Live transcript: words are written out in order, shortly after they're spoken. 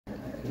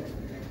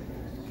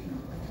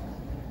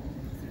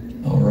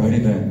What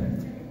do you think?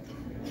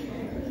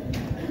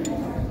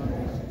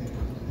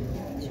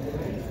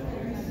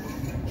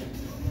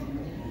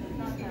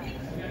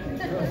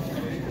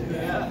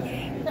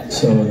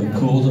 So the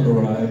Cools have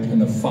arrived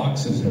and the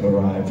Foxes have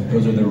arrived.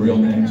 Those are their real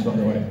names, by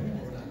the way.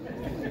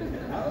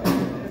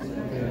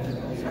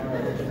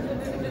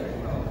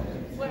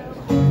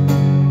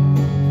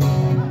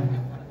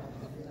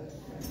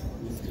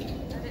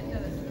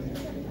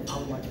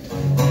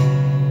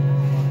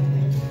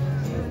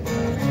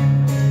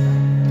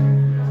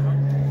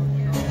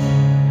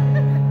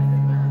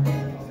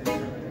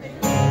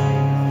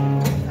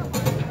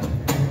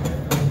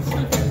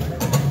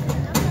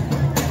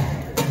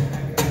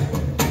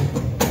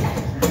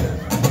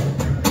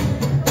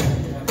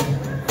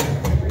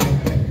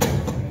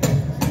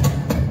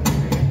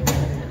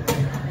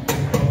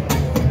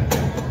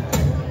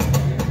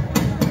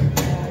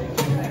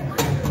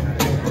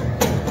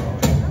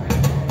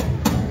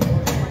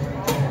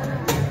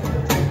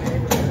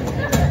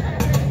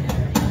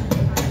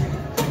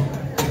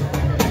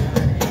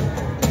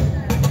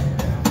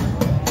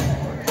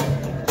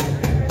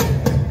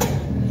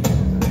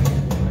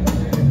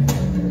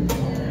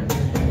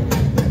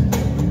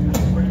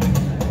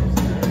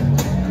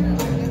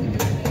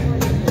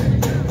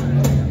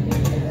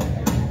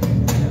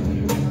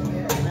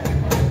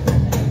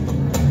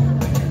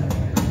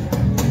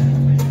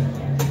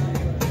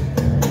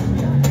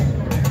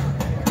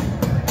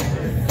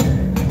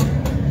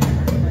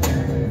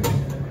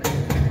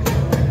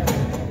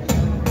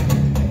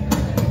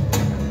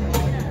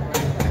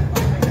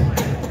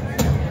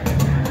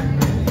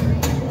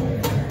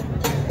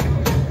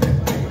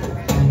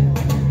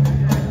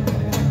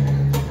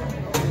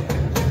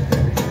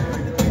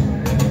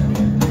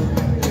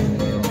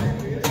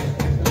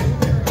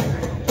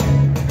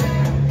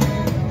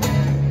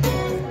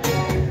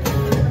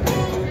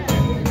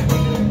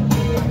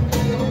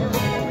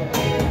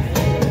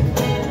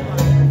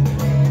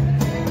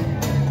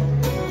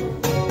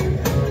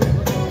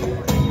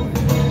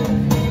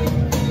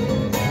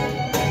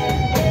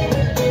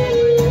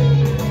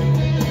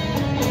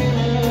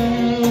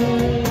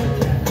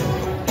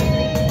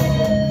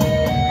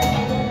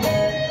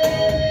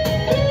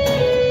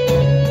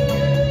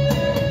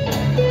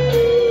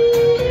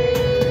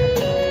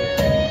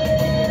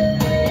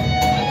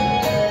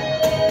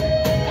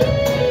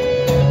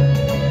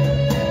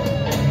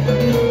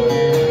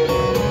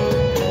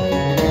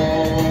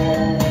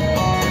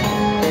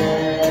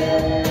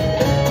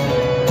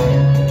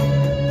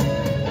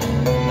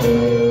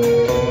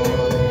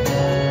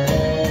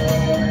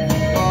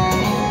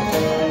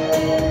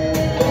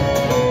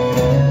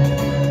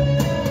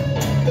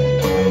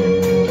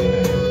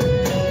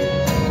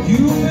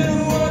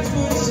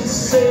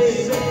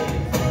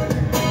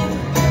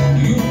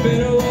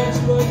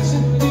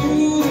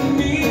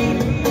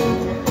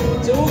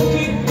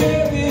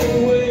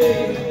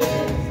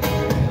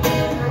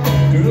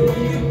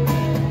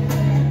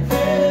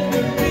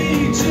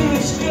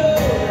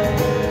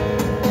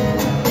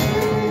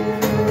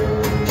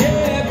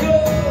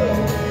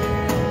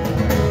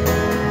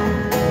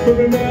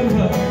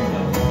 Remember,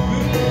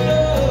 good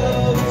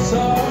love is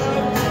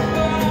hard to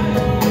find.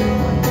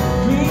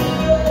 Good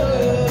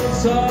love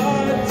is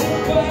hard to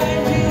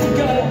find. You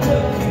got it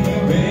lucky,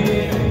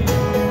 baby.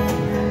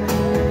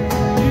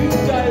 You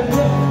got it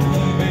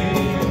lucky,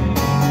 baby.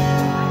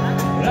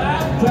 I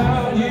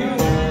found you.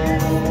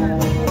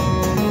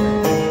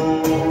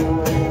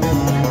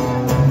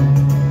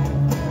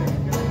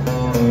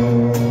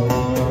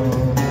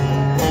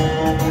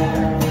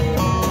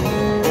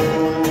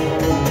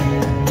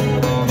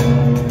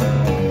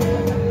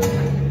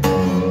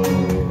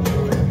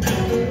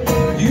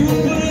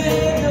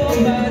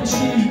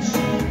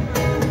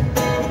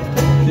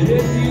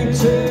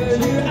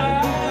 Turn your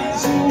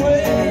eyes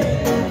away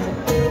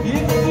if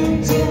you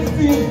don't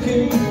feel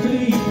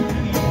complete.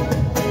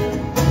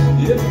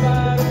 If I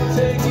don't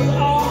take you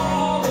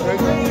all the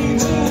way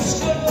to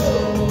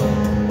slow.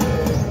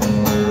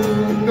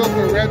 Look, a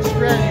red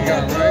strand you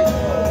got, right?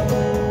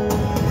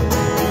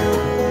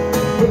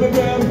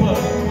 Remember,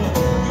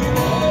 good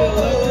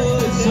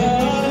love is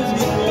hard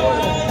to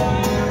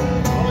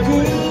find.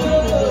 Good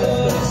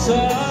love is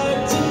hard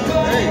to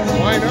find. Hey,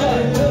 why not?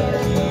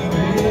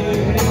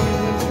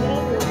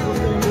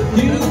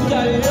 You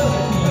got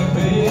lucky,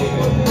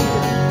 baby.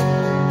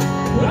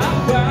 I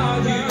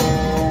found you.